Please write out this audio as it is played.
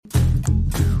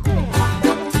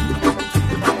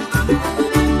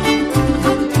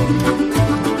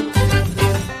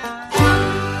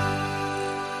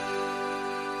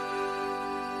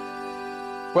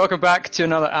welcome back to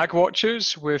another Ag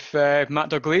Watchers with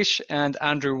Matt Dalgleish and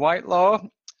Andrew Whitelaw.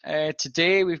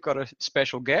 Today we've got a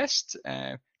special guest,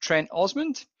 Trent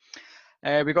Osmond.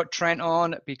 We got Trent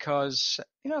on because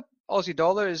Aussie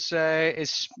dollar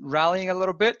is rallying a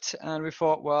little bit, and we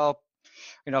thought, well,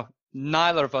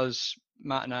 neither of us,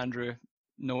 Matt and Andrew,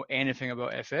 know anything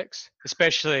about FX,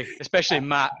 especially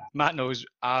Matt. Matt knows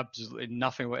absolutely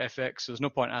nothing about FX, so there's no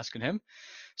point asking him.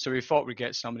 So we thought we'd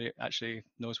get somebody who actually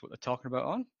knows what they're talking about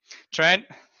on. Trent?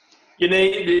 You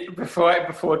need,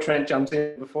 before Trent jumps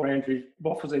in, before Andrew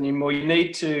waffles anymore, you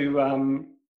need to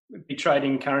be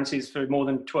trading currencies for more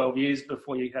than 12 years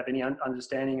before you have any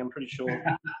understanding. I'm pretty sure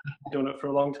doing it for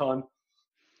a long time.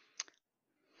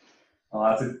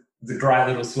 Oh, it's a great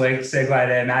little segue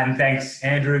there, Matt. And thanks,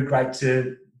 Andrew. Great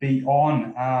to be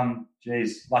on.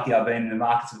 Lucky I've been in the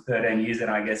markets for 13 years,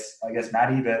 and I guess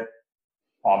Matty, but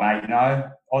mate,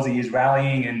 Aussie is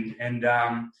rallying and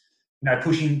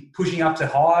pushing up to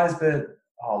highs, but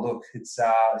look, it's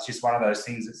just one of those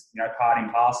things that's part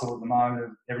and parcel at the moment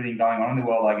of everything going on in the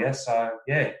world, I guess. So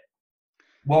yeah,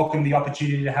 welcome the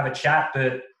opportunity to have a chat,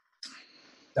 but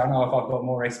don't know if I've got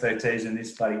more expertise in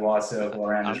this bloody wire circle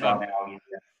around this right now.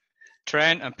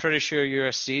 Trent, I'm pretty sure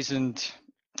you're seasoned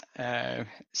in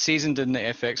the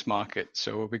FX market,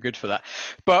 so we'll be good for that.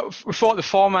 But we thought the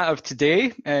format of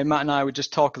today, Matt and I would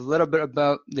just talk a little bit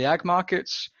about the ag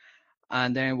markets,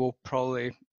 and then we'll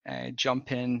probably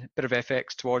jump in a bit of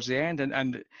FX towards the end,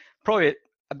 and probably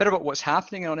a bit about what's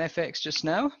happening on FX just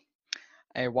now,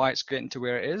 why it's getting to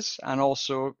where it is, and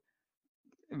also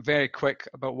very quick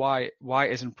about why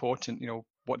it is important,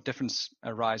 what difference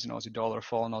a rise in Aussie dollar or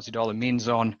fall in Aussie dollar means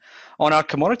on our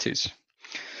commodities.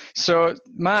 So,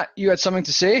 Matt, you had something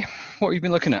to say? What have you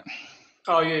been looking at?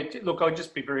 Oh, yeah. Look, I'll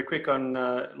just be very quick on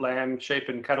lamb, sheep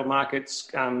and cattle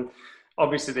markets.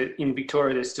 Obviously, in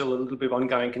Victoria, there's still a little bit of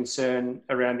ongoing concern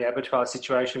around the abattoir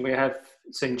situation. We have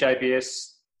seen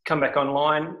JBS come back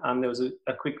online. There was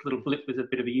a quick little blip with a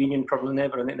bit of a union problem there,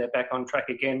 but I think they're back on track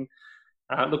again.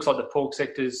 It looks like the pork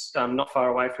sector's not far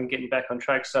away from getting back on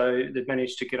track, so they've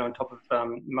managed to get on top of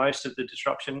most of the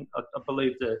disruption. I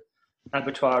believe the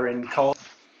abattoir in Cole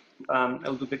a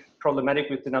little bit problematic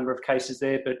with the number of cases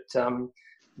there, but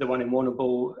the one in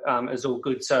Warrnambool is all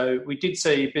good. So we did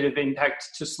see a bit of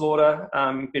impact to slaughter,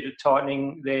 a bit of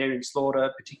tightening there in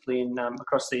slaughter, particularly in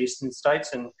across the eastern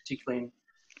states and particularly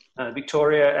in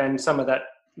Victoria, and some of that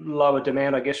lower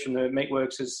demand, I guess, from the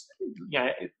meatworks is,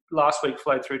 last week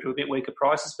flowed through to a bit weaker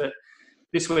prices, but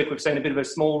this week we've seen a bit of a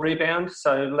small rebound.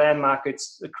 So lamb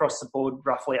markets across the board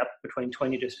roughly up between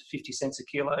 20 to 50 cents a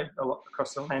kilo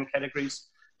across the lamb categories.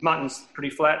 Mutton's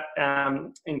pretty flat.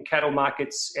 In cattle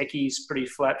markets, Ecky's pretty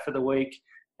flat for the week,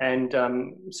 and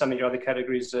some of your other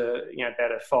categories are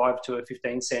about a 5 to a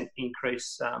 15 cent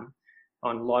increase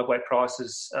on live weight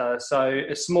prices. So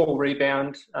a small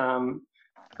rebound,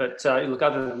 but look,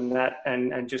 other than that,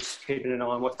 and just keeping an eye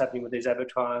on what's happening with these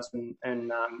abattoirs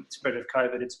and spread of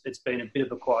COVID, it's been a bit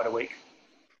of a quieter week.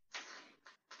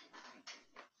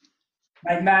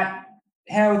 Hey, Matt,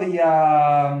 how are the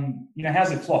how's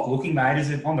the flock looking, mate?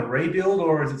 Is it on the rebuild,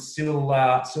 or is it still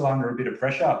under a bit of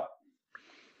pressure?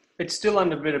 It's still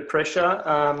under a bit of pressure.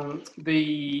 One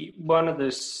of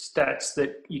the stats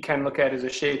that you can look at is a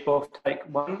sheep offtake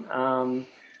one.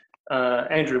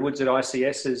 Andrew Woods at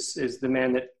ICS is the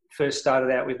man that first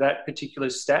started out with that particular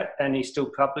stat, and he still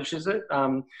publishes it.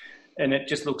 And it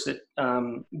just looks at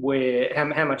how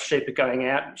much sheep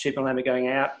and lamb are going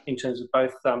out in terms of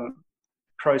both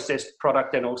processed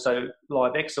product and also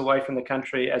live X away from the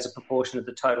country as a proportion of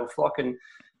the total flock. And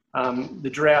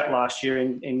the drought last year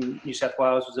in New South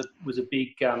Wales was a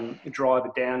big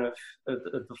driver down of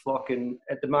the flock. And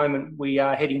at the moment, we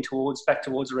are heading back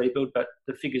towards a rebuild, but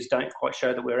the figures don't quite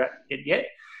show that we're at it yet.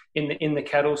 In the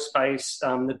cattle space,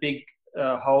 the big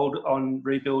hold on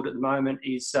rebuild at the moment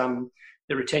is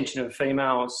the retention of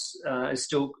females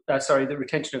the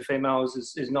retention of females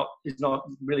is not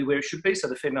really where it should be. So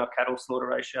the female cattle slaughter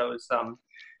ratio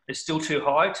is still too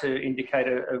high to indicate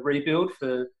a rebuild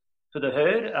for the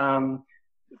herd.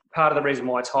 Part of the reason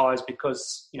why it's high is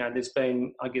because there's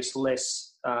been, I guess,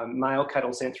 less male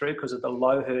cattle sent through because of the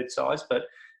low herd size, but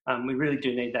we really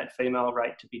do need that female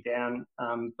rate to be down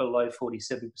below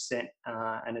 47%,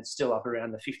 and it's still up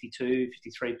around the 52,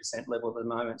 53% level at the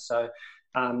moment. So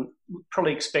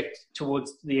probably expect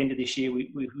towards the end of this year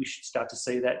we should start to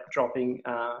see that dropping.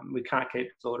 We can't keep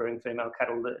slaughtering female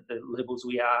cattle the levels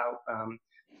we are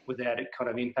without it kind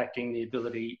of impacting the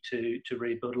ability to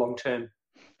rebuild long term.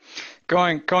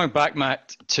 Going back,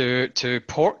 Matt, to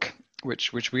pork,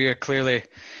 which we are clearly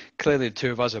the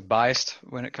two of us are biased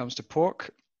when it comes to pork.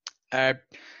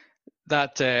 The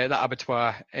that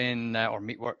abattoir in or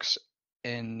meatworks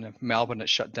in Melbourne that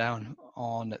shut down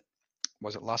on,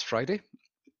 was it last Friday?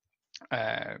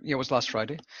 It was last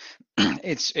Friday.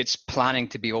 It's planning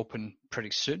to be open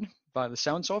pretty soon, by the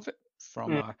sounds of it,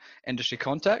 from our industry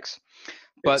contacts.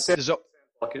 But there's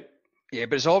like it. Yeah,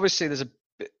 but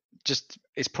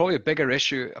it's probably a bigger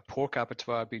issue, a pork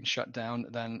abattoir being shut down,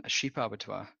 than a sheep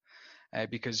abattoir,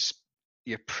 because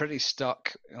you're pretty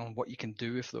stuck on what you can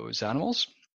do with those animals.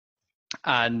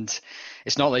 And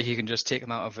it's not like you can just take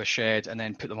them out of a shed and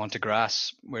then put them onto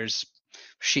grass, whereas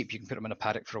sheep, you can put them in a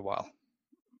paddock for a while,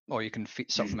 or you can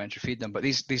supplementary feed them. But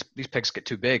these pigs get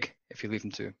too big if you leave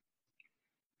them to.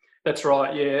 That's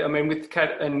right. Yeah, I mean, with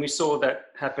cat, and we saw that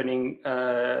happening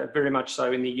very much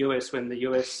so in the US when the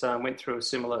US went through a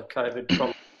similar COVID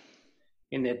problem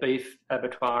in their beef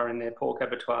abattoir and their pork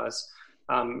abattoirs.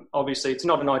 Obviously, it's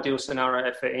not an ideal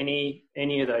scenario for any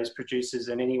of those producers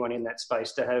and anyone in that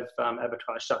space to have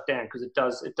abattoirs shut down, because it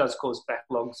does cause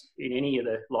backlogs in any of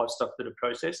the livestock that are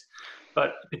processed.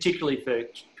 But particularly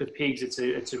for pigs,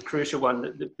 it's a crucial one.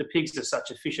 The pigs are such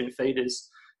efficient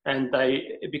feeders, and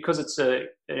because it's an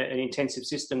intensive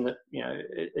system that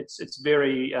it's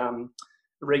very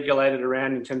regulated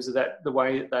around in terms of that the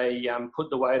way that they put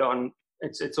the weight on.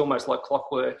 It's almost like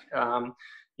clockwork.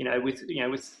 With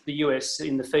the US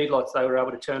in the feedlots, they were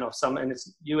able to turn off some, and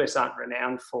US aren't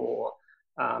renowned for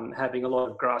having a lot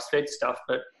of grass-fed stuff,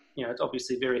 but it's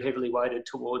obviously very heavily weighted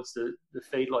towards the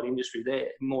feedlot industry there,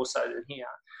 more so than here.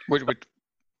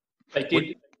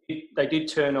 They did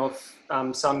turn off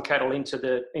some cattle into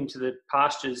the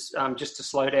pastures just to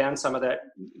slow down some of that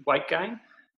weight gain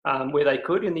where they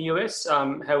could in the US.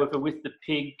 However, with the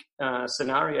pig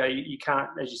scenario, you can't,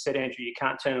 as you said, Andrew, you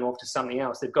can't turn them off to something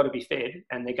else. They've got to be fed,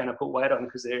 and they're going to put weight on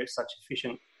because they're such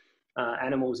efficient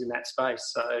animals in that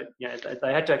space. So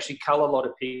they had to actually cull a lot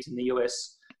of pigs in the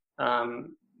US,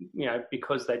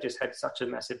 because they just had such a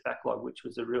massive backlog, which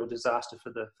was a real disaster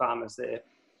for the farmers there.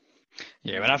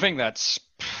 Yeah, and I think that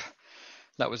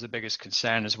was the biggest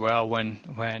concern as well when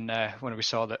we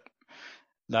saw that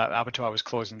abattoir was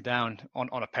closing down on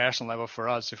a personal level for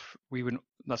us. If we wouldn't,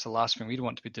 that's the last thing we'd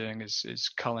want to be doing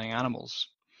is culling animals.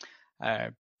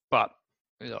 But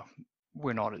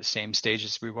we're not at the same stage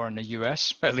as we were in the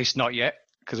US, at least not yet.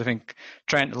 Because I think,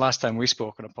 Trent, the last time we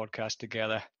spoke on a podcast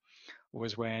together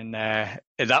was when at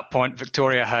that point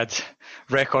Victoria had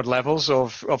record levels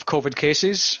of COVID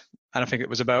cases, and I think it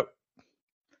was about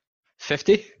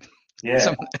 50.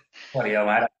 Yeah. Bloody hell,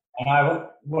 mate.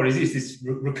 What is this? This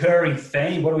recurring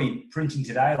theme? What are we printing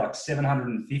today? Like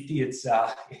 750? It's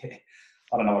I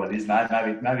don't know what it is, mate.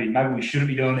 Maybe we shouldn't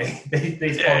be doing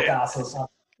these podcasts or something.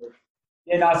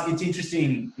 Yeah, no, it's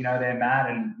interesting, there, Matt,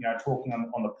 and talking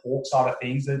on the pork side of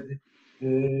things. The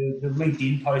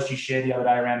LinkedIn post you shared the other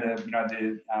day around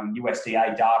the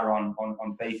USDA data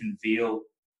on beef and veal,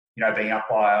 being up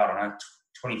by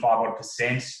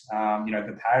 25%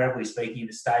 comparatively speaking in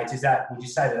the States. Would you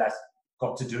say that that's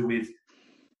got to do with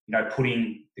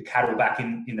putting the cattle back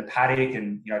in the paddock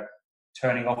and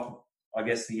turning off, I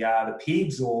guess, the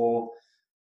pigs, or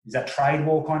is that trade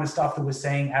war kind of stuff that we're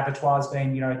seeing abattoirs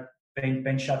being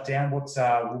shut down? What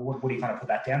do you kind of put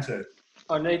that down to?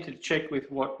 I need to check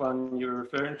with what one you're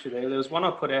referring to there. There was one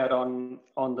I put out on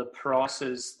the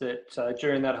prices that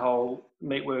during that whole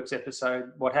Meatworks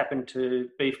episode, what happened to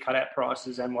beef cutout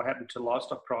prices and what happened to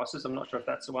livestock prices. I'm not sure if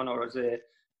that's the one, or is there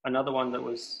another one that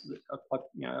was, I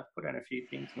put out a few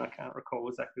things and I can't recall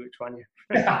exactly which one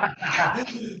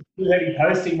You're already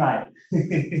posting, mate.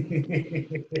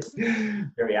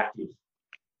 Very active.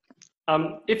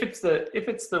 If it's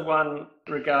the one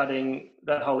regarding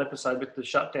that whole episode with the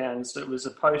shutdowns, it was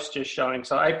a post just showing.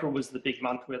 So April was the big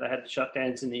month where they had the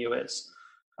shutdowns in the US,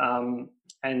 and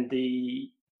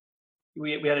we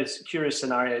had a curious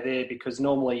scenario there, because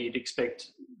normally you'd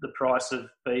expect the price of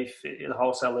beef at the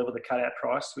wholesale level, the cutout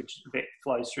price, which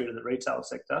flows through to the retail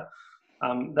sector,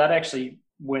 that actually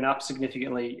went up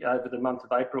significantly over the month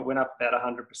of April. It went up about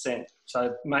 100%.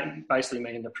 So basically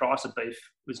meaning the price of beef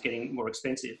was getting more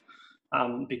expensive.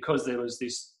 Because there was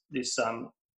this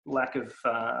lack of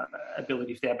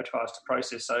ability for the abattoirs to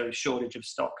process, so shortage of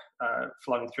stock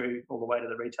flowing through all the way to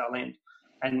the retail end.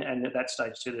 And at that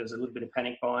stage too, there was a little bit of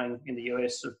panic buying in the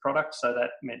US of products, so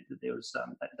that meant that there was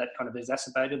that kind of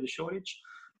exacerbated the shortage.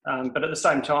 But at the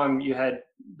same time, you had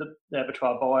the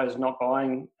abattoir buyers not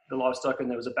buying the livestock, and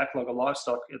there was a backlog of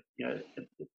livestock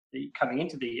coming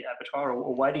into the abattoir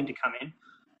or waiting to come in.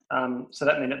 So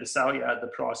that meant at the sale yard, the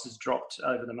prices dropped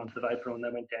over the month of April, and they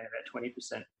went down about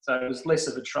 20%. So it was less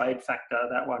of a trade factor,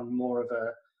 that one, more of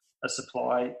a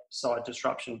supply side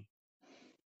disruption.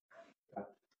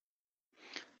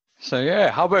 So yeah,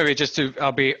 how about we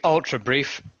I'll be ultra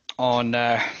brief on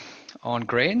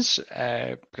grains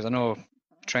because I know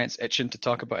Trent's itching to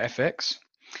talk about FX.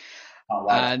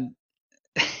 And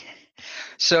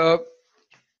so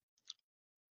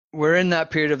we're in that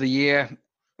period of the year.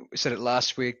 We said it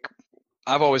last week.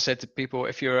 I've always said to people,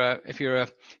 if you're a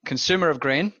consumer of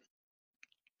grain,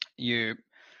 you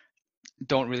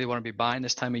don't really want to be buying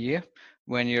this time of year.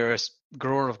 When you're a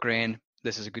grower of grain,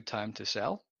 this is a good time to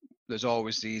sell. There's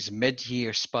always these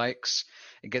mid-year spikes.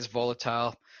 It gets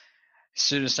volatile. As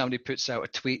soon as somebody puts out a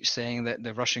tweet saying that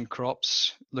the Russian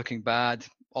crop's looking bad,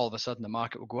 all of a sudden the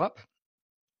market will go up.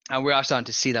 And we are starting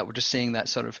to see that. We're just seeing that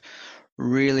sort of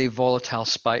really volatile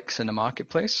spikes in the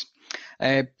marketplace.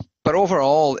 But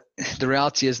overall, the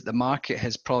reality is that the market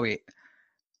has probably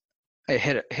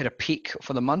hit a peak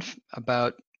for the month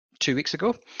about 2 weeks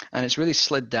ago, and it's really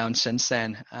slid down since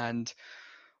then. And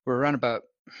we're around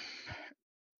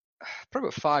probably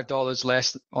about $5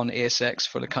 less on the ASX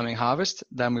for the coming harvest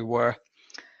than we were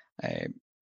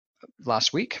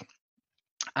last week.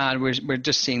 And we're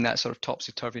just seeing that sort of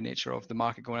topsy-turvy nature of the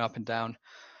market going up and down.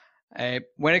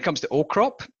 When it comes to old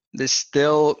crop,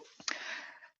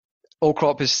 old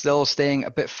crop is still staying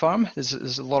a bit firm.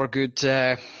 There's a lot of good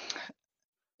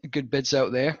bids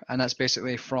out there, and that's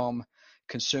basically from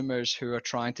consumers who are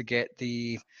trying to get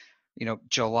the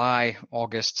July,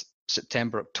 August,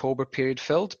 September, October period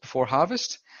filled before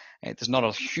harvest. There's not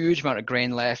a huge amount of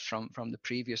grain left from the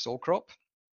previous old crop,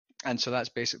 and so that's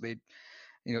basically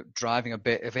driving a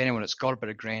bit. If anyone that's got a bit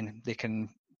of grain, they can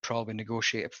probably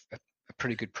negotiate a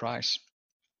pretty good price.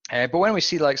 But when we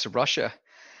see the likes of Russia's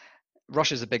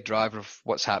a big driver of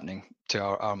what's happening to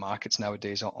our markets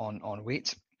nowadays on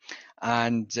wheat.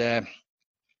 And the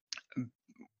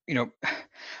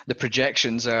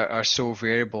projections are so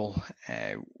variable.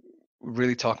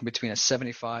 Really talking between a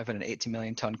 75 and an 80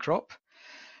 million ton crop.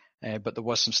 But there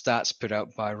was some stats put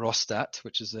out by Rosstat,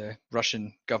 which is a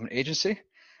Russian government agency,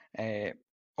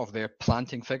 of their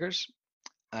planting figures,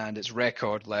 and its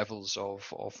record levels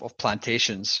of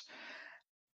plantations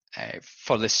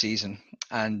for this season.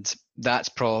 And that's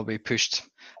probably pushed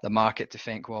the market to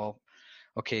think, well,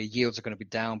 okay, yields are going to be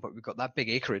down, but we've got that big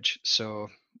acreage, so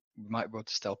we might be able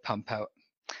to still pump out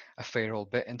a fair old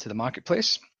bit into the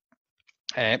marketplace.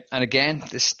 And again,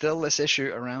 there's still this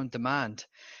issue around demand,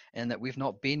 in that we've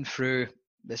not been through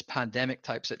this pandemic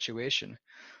type situation.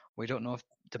 We don't know if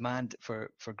demand for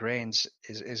grains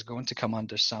is going to come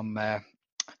under some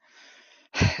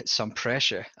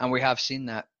pressure, and we have seen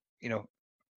that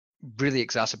really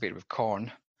exacerbated with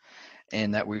corn,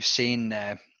 in that we've seen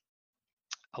a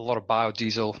lot of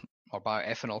biodiesel or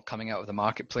bioethanol coming out of the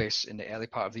marketplace in the early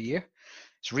part of the year.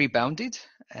 It's rebounded,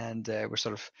 and we're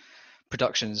sort of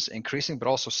production's increasing, but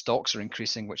also stocks are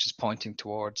increasing, which is pointing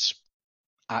towards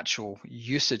actual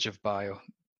usage of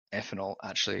bioethanol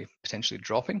actually potentially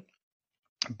dropping.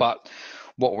 But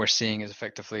what we're seeing is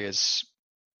effectively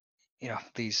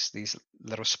these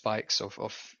little spikes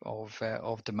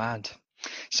of demand.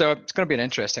 So it's going to be an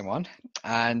interesting one,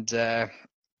 and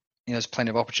there's plenty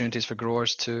of opportunities for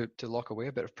growers to lock away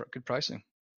a bit of good pricing.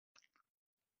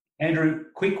 Andrew,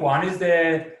 quick one. Is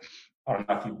there, I don't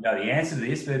know if you know the answer to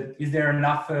this, but is there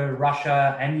enough for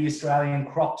Russia and the Australian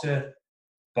crop to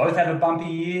both have a bumpy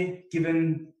year,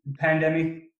 given the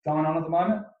pandemic going on at the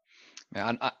moment?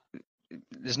 Yeah,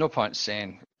 there's no point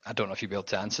saying, I don't know if you'll be able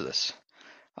to answer this.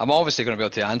 I'm obviously going to be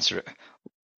able to answer it.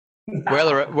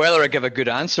 Whether I give a good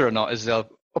answer or not is the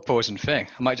opposing thing.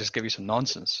 I might just give you some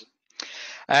nonsense.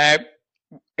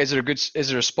 Is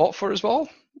there a spot for it as well?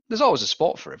 There's always a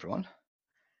spot for everyone.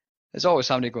 There's always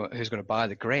somebody who's going to buy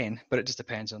the grain, but it just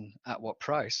depends on at what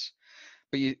price.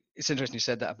 But it's interesting you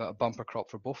said that about a bumper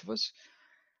crop for both of us.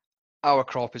 Our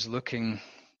crop is looking,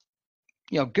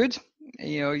 good.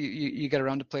 You get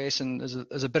around the place, and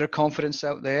there's a bit of confidence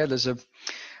out there. There's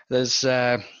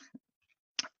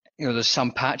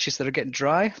some patches that are getting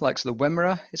dry, like so the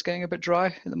Wimmera is getting a bit dry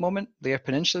at the moment. The Eyre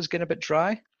Peninsula is getting a bit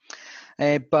dry.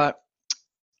 But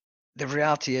the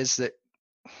reality is that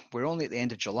we're only at the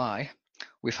end of July.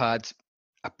 We've had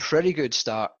a pretty good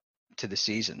start to the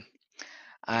season.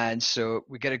 And so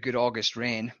we get a good August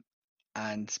rain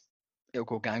and it'll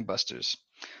go gangbusters.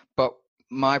 But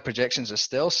my projections are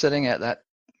still sitting at that,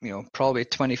 probably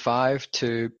 25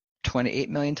 to 28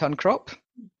 million ton crop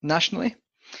nationally.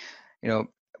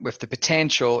 With the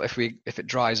potential, if it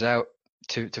dries out,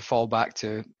 to fall back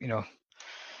to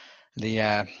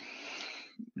the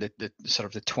sort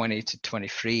of the 20 to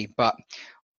 23, but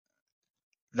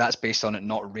that's based on it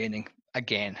not raining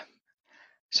again.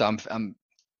 So I'm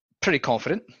pretty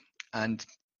confident, and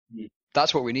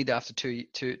that's what we need after two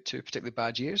particularly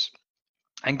bad years.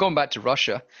 And going back to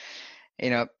Russia,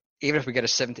 even if we get a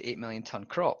 7 to 8 million ton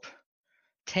crop,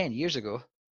 10 years ago,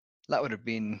 that would have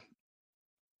been,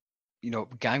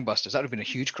 gangbusters. That would have been a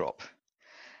huge crop.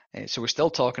 So we're still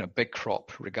talking a big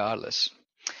crop regardless.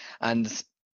 And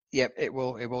yeah, it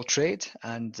will trade,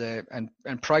 and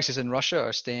prices in Russia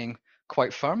are staying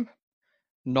quite firm.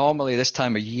 Normally this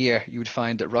time of year, you would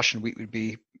find that Russian wheat would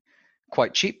be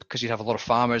quite cheap because you'd have a lot of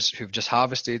farmers who've just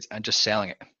harvested and just selling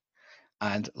it,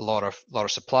 and a lot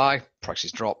of supply,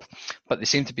 prices drop. But they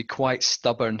seem to be quite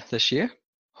stubborn this year,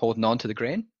 holding on to the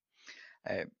grain.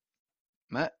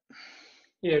 Matt?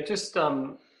 Yeah, just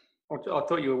I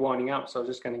thought you were winding up, so I was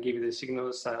just going to give you the signal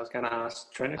to say I was going to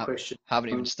ask Trent a question.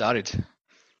 Haven't even started.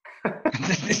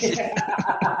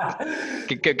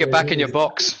 Get back in your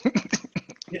box.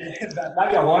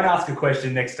 Maybe I won't ask a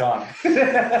question next time.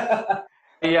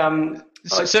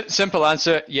 Simple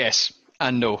answer: yes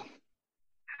and no.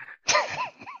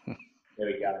 There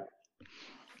we go.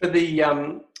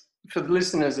 For the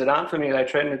listeners that aren't familiar with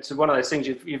Trent, it's one of those things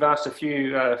you've asked a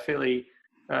few fairly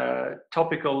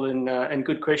topical and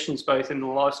good questions, both in the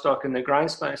livestock and the grain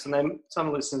space. And then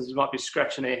some listeners might be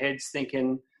scratching their heads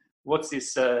thinking, "What's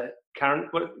this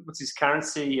what's this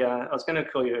currency?" I was going to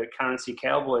call you a currency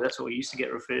cowboy. That's what we used to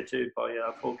get referred to by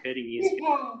Paul Keating years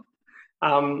ago.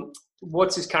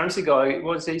 What's this currency guy?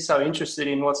 What's he so interested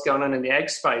in? What's going on in the ag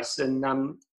space? And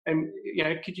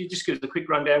could you just give us a quick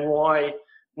rundown why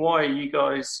are you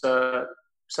guys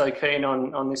so keen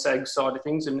on this ag side of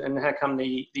things, and how come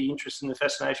the interest and the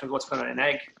fascination with what's going on in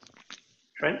ag?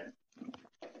 Trent?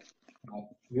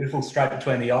 Beautiful, straight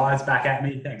between the eyes, back at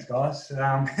me. Thanks, guys.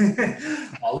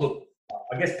 Look,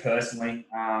 I guess personally,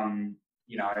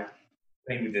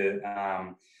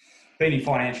 been in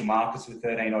financial markets for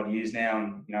 13 odd years now,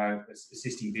 and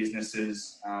assisting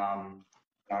businesses,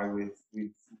 with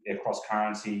their cross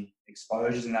currency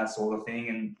exposures and that sort of thing.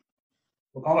 And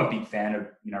look, I'm a big fan of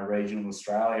regional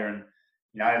Australia, and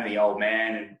the old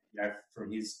man, and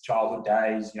from his childhood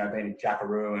days, being in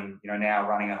Jackaroo, and now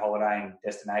running a holiday and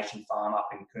destination farm up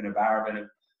in Coonabarabran, and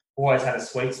always had a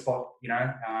sweet spot,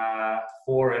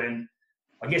 for it. And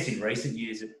I guess in recent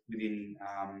years, within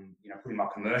putting my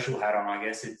commercial hat on, I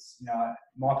guess it's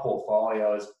my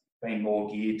portfolio has been more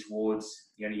geared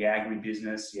towards the agri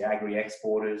business, the agri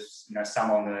exporters,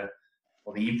 some on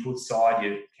the input side,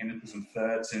 your chemicals and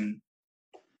ferts, and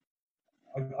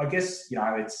I guess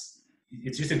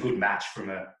it's just a good match from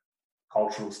a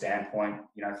cultural standpoint,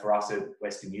 for us at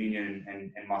Western Union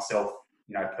and myself,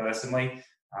 personally.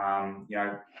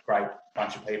 Great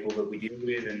bunch of people that we deal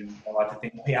with, and I like to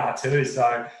think we are too.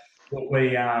 So, look,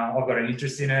 I've got an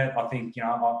interest in it. I think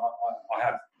I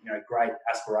have great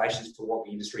aspirations for what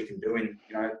the industry can do in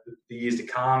the years to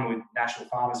come with National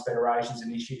Farmers Federations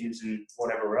initiatives and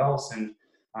whatever else. And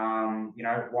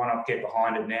why not get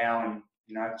behind it now and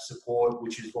support,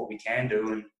 which is what we can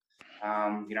do, and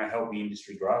help the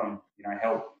industry grow, and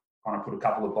help kind of put a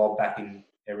couple of bob back in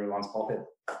everyone's pocket.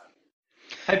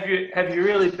 Have you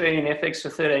really been in FX for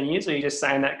 13 years, or are you just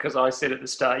saying that because I said at the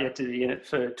start you had to be in it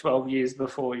for 12 years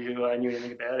before you knew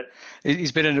anything about it?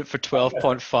 He's been in it for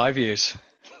 12.5 years.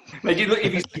 But you look,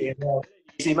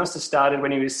 he must have started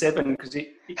when he was 7, because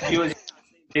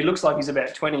he looks like he's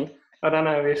about 20. I don't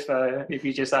know if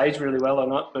he just aged really well or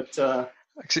not, but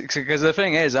because the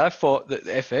thing is, I thought that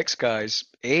the FX guys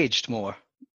aged more.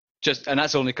 And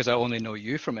that's only because I only know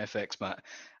you from FX, Matt.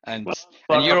 And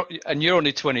you're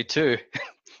only 22,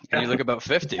 and you look about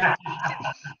 50.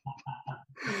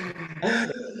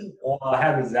 Well,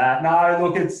 how was that? No,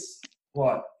 look,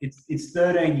 it's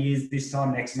 13 years this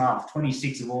time next month,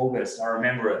 26th of August. I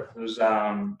remember it. It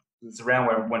was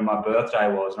around when my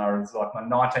birthday was, and it was like my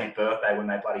 19th birthday when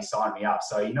they bloody signed me up.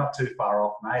 So you're not too far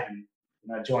off, mate.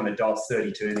 And joined the dots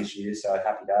 32 this year, so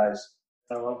happy days.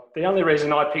 The only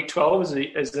reason I picked 12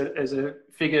 as a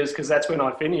figure is because that's when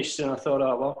I finished, and I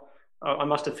thought, I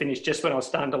must have finished just when I was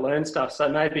starting to learn stuff. So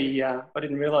maybe I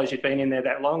didn't realise you'd been in there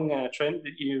that long, Trent.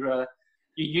 That your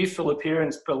youthful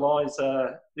appearance belies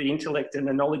the intellect and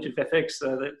the knowledge of FX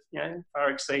that far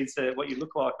exceeds what you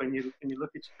look like when you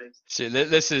look at your piece. See,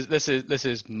 this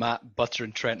is Matt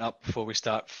buttering Trent up before we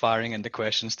start firing into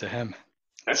questions to him.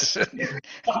 That's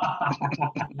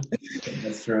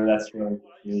true.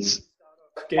 Yes.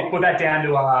 I'll put that down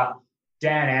to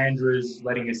Dan Andrews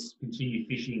letting us continue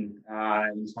fishing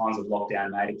in times of lockdown,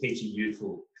 mate. It keeps you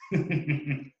youthful.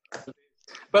 And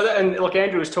like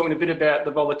Andrew was talking a bit about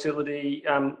the volatility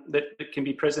that can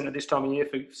be present at this time of year,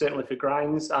 certainly for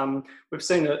grains. We've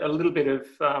seen a little bit of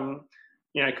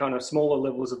kind of smaller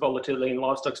levels of volatility in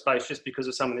livestock space just because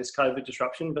of some of this COVID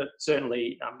disruption. But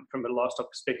certainly from a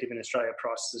livestock perspective in Australia,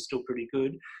 prices are still pretty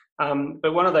good.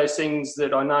 But one of those things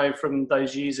that I know from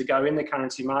those years ago in the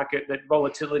currency market, that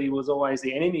volatility was always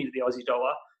the enemy of the Aussie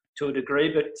dollar to a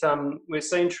degree. But we've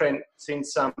seen, Trent,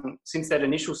 since that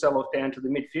initial sell-off down to the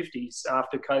mid-50s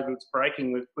after COVID's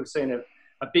breaking, we've seen a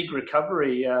big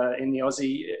recovery in the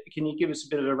Aussie. Can you give us a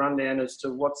bit of a rundown as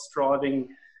to what's driving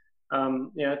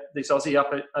this Aussie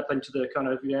up into the kind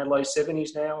of low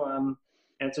 70s now?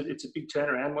 And it's a big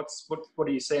turnaround. What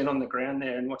are you seeing on the ground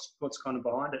there, and what's kind of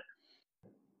behind it?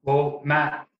 Well,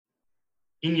 Matt,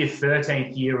 in your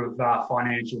 13th year of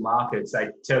financial markets, they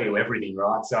tell you everything,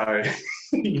 right? So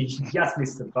you just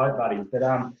missed the boat, buddy. But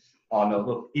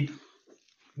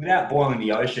without boiling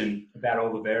the ocean about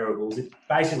all the variables, it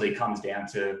basically comes down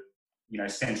to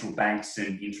central banks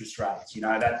and interest rates.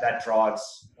 That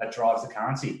drives the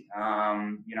currency.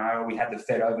 We had the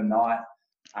Fed overnight.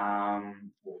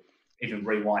 Even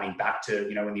rewinding back to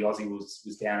when the Aussie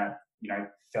was down at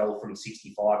fell from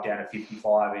 65 down to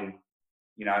 55 in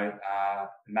a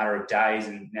matter of days,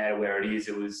 and now where it is,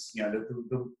 it was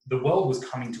the world was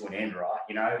coming to an end, right?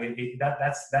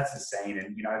 That's the scene,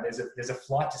 and there's a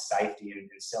flight to safety and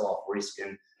sell off risk,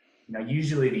 and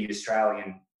usually the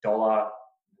Australian dollar,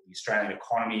 the Australian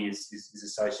economy is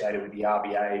associated with the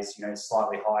RBA's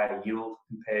slightly higher yield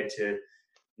compared to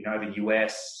the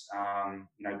US,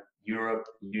 Europe,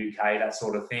 the UK, that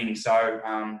sort of thing. So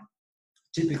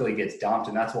typically gets dumped,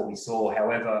 and that's what we saw.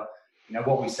 However,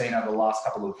 what we've seen over the last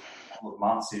couple of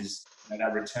months is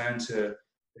that return to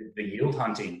the yield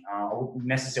hunting. I wouldn't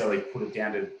necessarily put it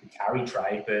down to the carry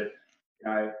trade, but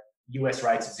US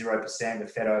rates at 0%. The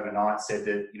Fed overnight said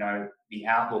that the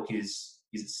outlook is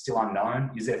still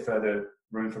unknown. Is there further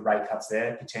room for rate cuts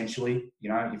there potentially?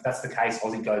 If that's the case,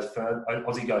 Aussie goes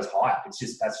higher. That's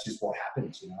just what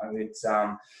happens. It's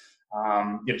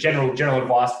general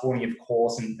advice for me, of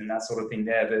course, and that sort of thing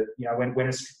there. But when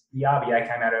the RBA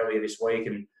came out earlier this week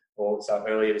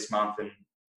earlier this month, and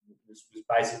was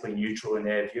basically neutral in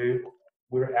their view,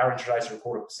 our interest rates are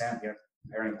 0.25%,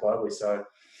 comparing globally. So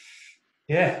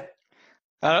yeah,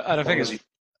 I think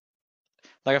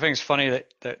it's funny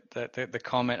that the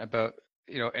comment about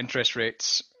interest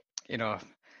rates, and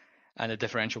the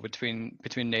differential between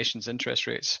nations' interest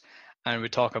rates, and we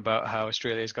talk about how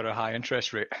Australia's got a high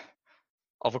interest rate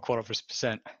of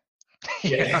 0.25%.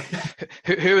 Yeah.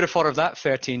 Who would have thought of that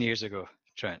 13 years ago,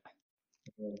 Trent?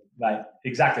 Mate,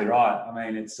 exactly right. I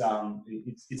mean, it's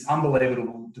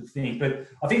unbelievable to think. But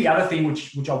I think the other thing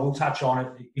which I will touch on,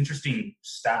 an interesting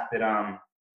stat that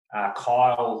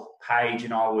Kyle Page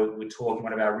and I were talking,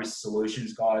 one of our risk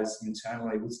solutions guys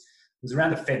internally, was around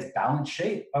the Fed's balance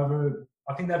sheet. I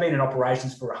think they've been in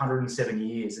operations for 107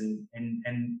 years, and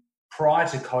prior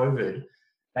to COVID,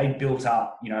 they built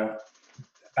up,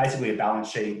 basically a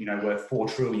balance sheet, worth $4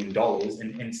 trillion.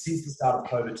 And since the start of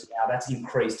COVID to now, that's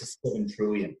increased to $7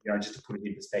 trillion, just to put it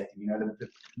in perspective. The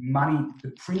money,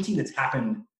 the printing that's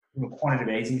happened from a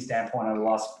quantitative easing standpoint over the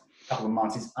last couple of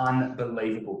months is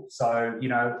unbelievable. So,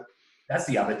 that's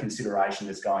the other consideration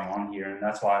that's going on here. And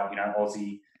that's why,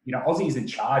 Aussie isn't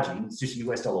charging, it's just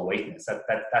US dollar weakness.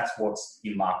 That's what's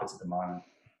in markets at the moment.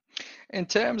 In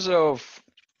terms of,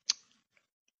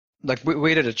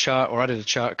 we did a chart, or I did a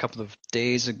chart a couple of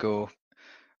days ago,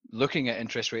 looking at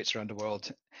interest rates around the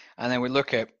world, and then we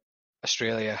look at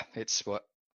Australia, it's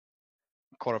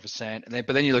 0.25%,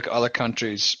 but then you look at other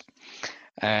countries,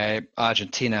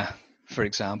 Argentina, for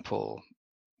example,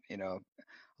 a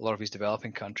lot of these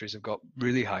developing countries have got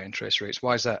really high interest rates.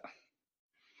 Why is that?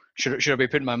 Should I be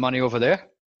putting my money over there?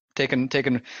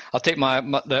 I'll take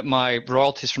my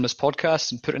royalties from this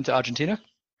podcast and put it into Argentina.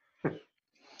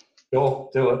 Sure,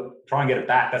 do it. Try and get it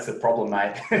back. That's the problem,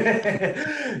 mate.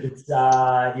 It's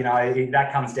that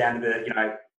comes down to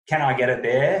the can I get it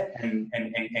there, and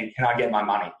can I get my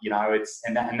money?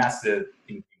 And that's the thing to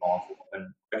be mindful of.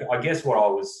 And I guess what I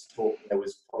was talking about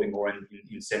was probably more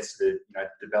in sense to the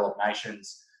developed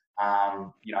nations.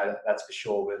 That's for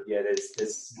sure. But yeah,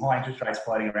 there's some high interest rates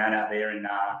floating around out there in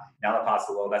other parts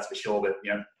of the world. That's for sure. But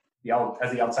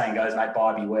as the old saying goes, mate,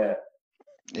 buyer beware.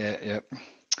 Yeah.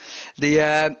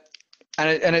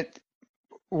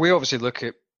 We obviously look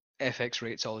at FX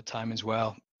rates all the time as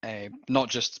well. Not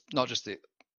just the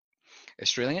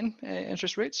Australian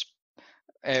interest rates.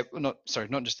 Not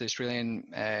just the Australian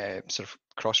sort of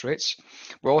cross rates.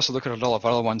 We're also looking at a lot of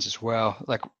other ones as well.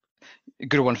 Like a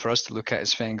good one for us to look at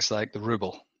is things like the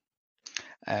ruble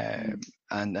and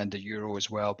the euro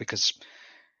as well, because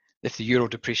if the euro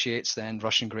depreciates, then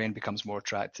Russian grain becomes more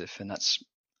attractive, and that's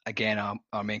again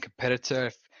our main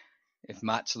competitor. If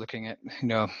Matt's looking at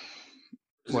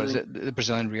what is it? The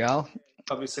Brazilian real.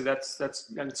 Obviously, that's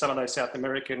and some of those South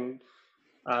American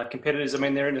competitors. I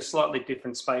mean, they're in a slightly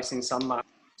different space in some markets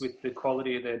with the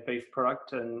quality of their beef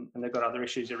product, and they've got other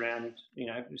issues around.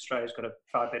 Australia's got a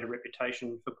far better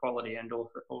reputation for quality and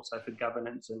also for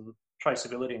governance and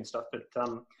traceability and stuff. But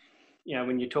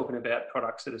when you're talking about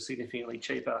products that are significantly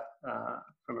cheaper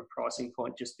from a pricing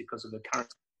point, just because of the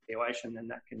currency valuation, then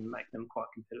that can make them quite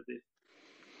competitive.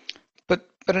 But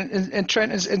in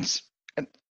Trent,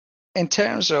 in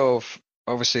terms of,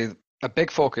 obviously, a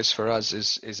big focus for us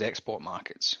is export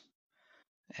markets,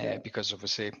 because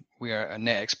obviously we are a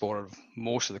net exporter of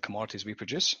most of the commodities we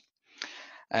produce.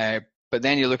 But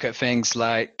then you look at things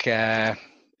like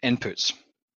inputs.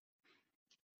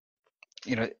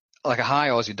 Like a high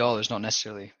Aussie dollar is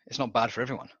it's not bad for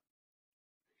everyone.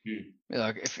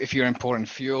 If you're importing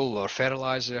fuel or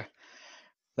fertilizer,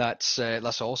 that's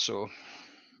also,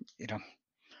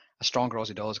 a stronger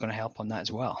Aussie dollar is going to help on that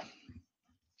as well.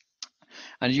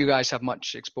 And you guys have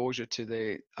much exposure to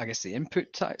the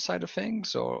input side of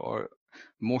things, or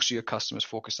most of your customers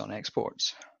focused on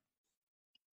exports?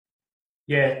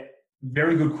 Yeah,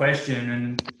 very good question.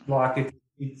 And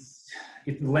it's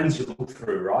the lens you look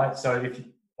through, right? So if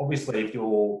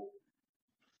you've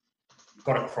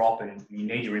got a crop and you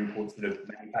need your imports that are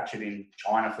manufactured in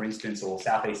China, for instance, or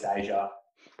Southeast Asia,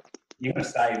 you're going to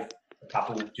save a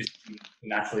couple just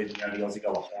naturally, the Aussie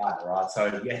dollar higher, right?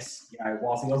 So yes,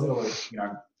 whilst the Aussie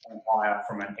dollar, higher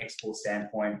from an export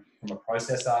standpoint, from a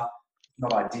processor,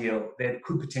 not ideal. There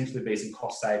could potentially be some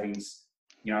cost savings,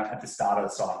 at the start of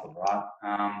the cycle, right?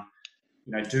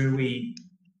 Do we?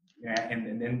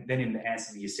 And then in the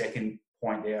answer to your second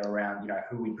point there around,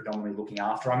 who we predominantly looking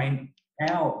after. I mean,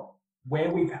 where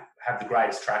we have the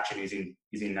greatest traction is in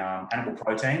animal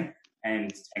protein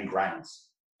and grains.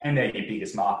 And they're your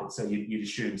biggest markets, so you'd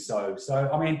assume so. So,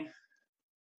 I mean,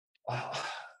 I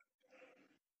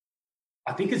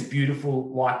think it's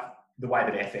beautiful, like the way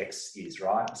that FX is,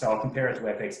 right? So I'll compare it to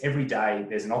FX. Every day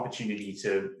there's an opportunity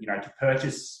to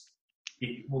purchase.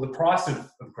 The price of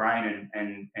grain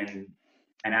and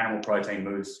animal protein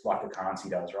moves like the currency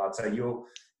does, right? So you're,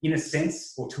 in a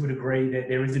sense, or to a degree, that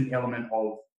there is an element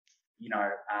of,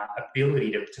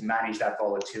 ability to manage that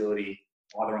volatility,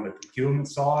 either on the procurement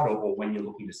side or when you're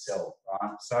looking to sell,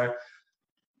 right? So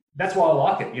that's why I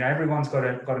like it. Everyone's got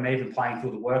an even playing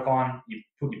field to work on. You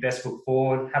put your best foot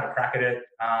forward, have a crack at it.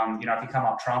 If you come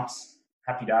up trumps,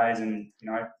 happy days, and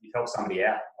you help somebody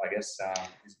out, I guess,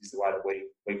 is the way that we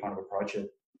kind of approach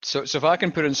it. So if I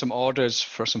can put in some orders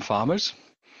for some farmers,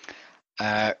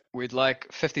 we'd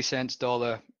like 50 cents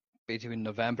dollar between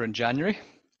November and January,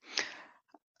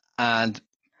 and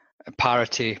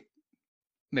parity,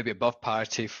 maybe above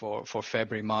parity for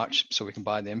February, March, so we can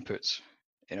buy the inputs.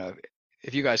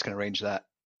 If you guys can arrange that,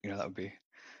 that would be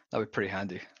pretty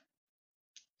handy.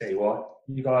 Tell you what,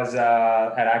 you guys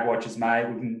at Ag Watchers, mate,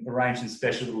 we can arrange some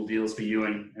special little deals for you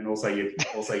and also your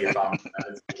farm.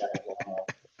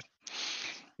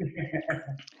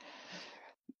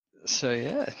 So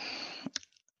yeah,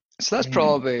 so that's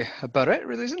probably about it,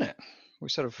 really, isn't it? We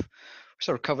sort of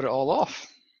covered it all off.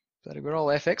 We're all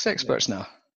FX experts now.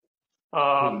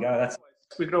 There you go.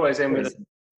 We could always end with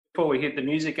before we hit the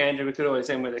music, Andrew. We could always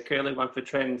end with a curly one for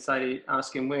Trent and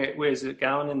ask him where's it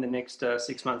going in the next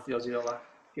 6 months. The Aussie dollar.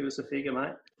 Give us a figure,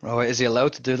 mate. Oh, is he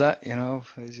allowed to do that?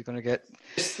 Is he going to get?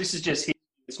 This is just his.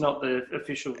 It's not the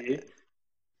official view.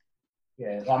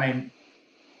 Yeah, I mean,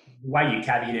 the way you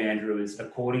caveat, Andrew, is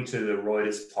according to the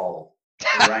Reuters poll.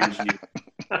 The range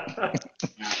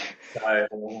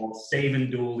or Stephen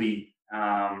Dooley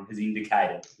has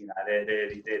indicated, they're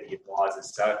the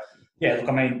advisors. So, yeah, look,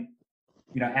 I mean,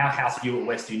 our house view at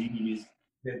Western Union is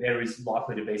that there is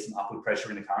likely to be some upward pressure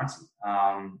in the currency.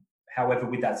 However,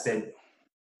 with that said,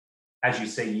 as you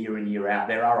see year in, year out,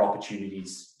 there are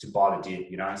opportunities to buy the dip,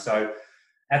 So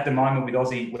at the moment with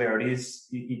Aussie where it is,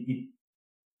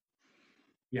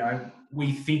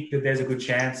 we think that there's a good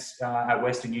chance at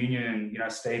Western Union, and,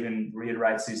 Stephen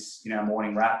reiterates this in our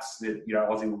morning wraps that,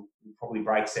 Aussie will probably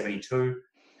break 72.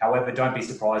 However, don't be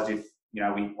surprised if, we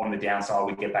on the downside,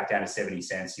 we get back down to 70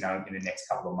 cents, in the next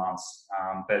couple of months.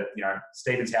 But,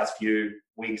 Stephen's house view,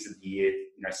 weeks of the year,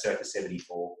 circa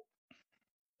 74.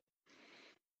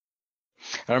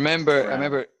 I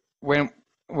remember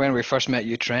when we first met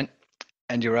you, Trent,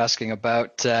 and you were asking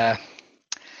about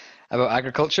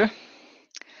agriculture,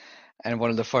 and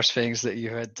one of the first things that you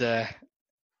had that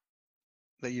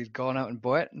you'd gone out and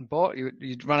bought,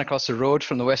 you'd run across the road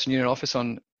from the Western Union office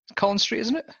on Collins Street,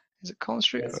 isn't it? Is it Collins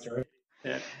Street? That's true.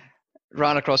 Yeah.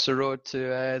 Ran across the road to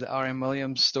the R.M.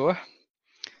 Williams store,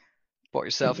 bought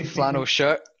yourself a flannel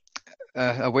shirt,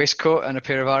 a waistcoat and a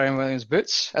pair of RM Williams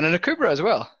boots and an Akubra as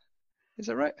well. Is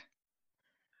that right?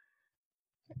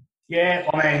 Yeah,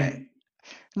 I mean,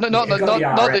 not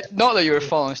that you were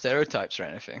following stereotyps or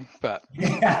anything, but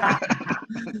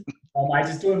oh mate,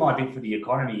 just doing my bit for the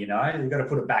economy. You've got to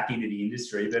put it back into the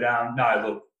industry. But no,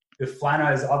 look, the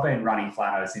Flanos. I've been running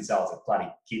Flanos since I was a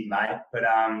bloody kid, mate. But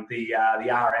the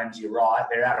RMs, you're right,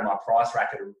 they're out of my price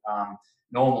bracket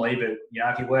normally. But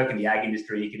if you work in the ag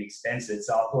industry, you can expense it.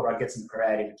 So I thought I'd get some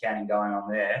creative accounting going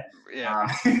on there. Yeah.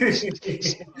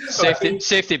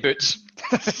 Safety boots.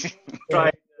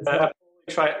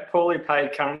 Poorly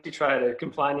paid currency trader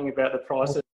complaining about the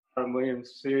price of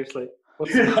Williams. Seriously.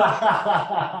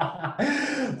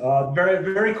 Very,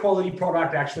 very quality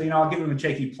product, actually. I'll give them a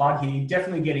cheeky plug here.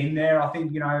 Definitely get in there. I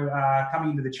think,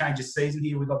 coming into the change of season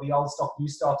here, we've got the old stock, new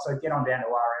stock. So get on down to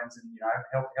RMs and,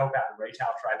 help out the retail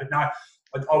trade. But no,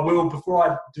 I will, before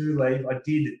I do leave, I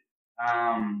did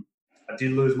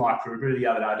lose my Kruger the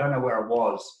other day. I don't know where it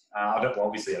was.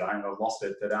 Obviously, I don't know. I lost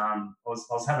it. But I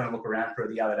was having a look around for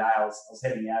it the other day. I was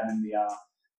heading out in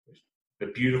the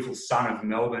beautiful sun of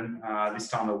Melbourne this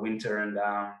time of winter, and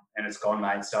it's gone,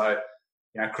 mate. So,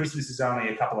 Christmas is only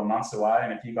a couple of months away,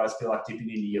 and if you guys feel like dipping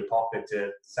into your pocket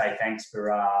to say thanks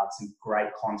for some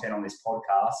great content on this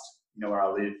podcast, you know where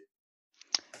I live.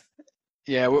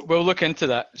 Yeah, we'll look into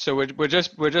that. So I've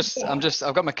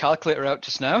got my calculator out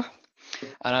just now,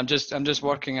 and I'm just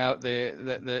working out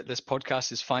this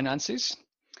podcast's finances.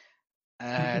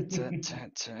 Minus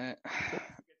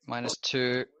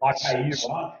 2. I pay you,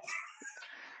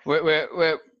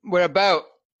 We're right? about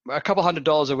a couple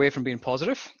 $100 away from being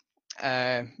positive,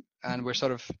 and we're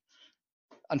sort of,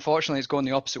 unfortunately, it's going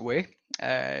the opposite way.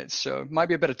 So it might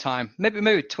be a bit of time, maybe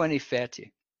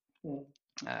 2030.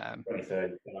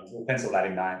 2030. We'll pencil that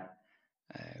in, mate.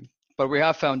 But we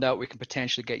have found out we can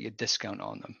potentially get you a discount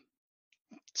on them.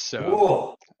 So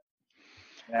whoa.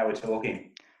 Now we're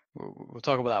talking. We'll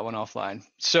talk about that one offline.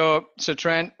 So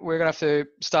Trent, we're gonna have to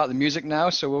start the music now.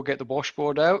 So we'll get the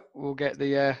washboard out. We'll get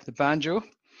the banjo.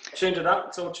 Tuned it up.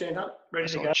 It's all tuned up. Ready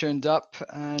to go. Tuned up.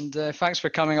 And thanks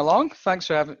for coming along. Thanks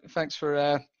for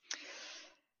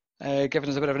giving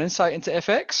us a bit of an insight into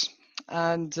FX.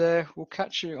 And we'll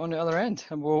catch you on the other end.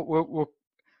 And we'll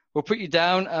put you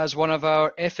down as one of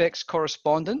our FX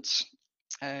correspondents.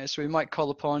 So we might call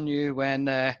upon you when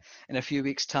in a few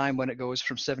weeks' time when it goes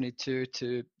from 72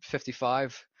 to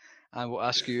 55, and we'll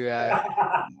ask you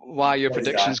why your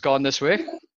prediction's gone this way.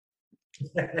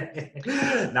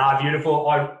 Beautiful.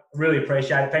 I really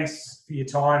appreciate it. Thanks for your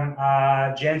time,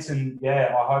 gents. And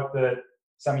I hope that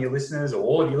some of your listeners or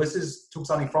all of your listeners took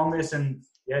something from this. And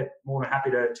more than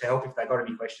happy to help if they got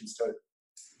any questions too.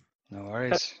 No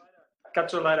worries.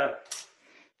 Catch you later.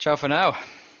 Ciao for now.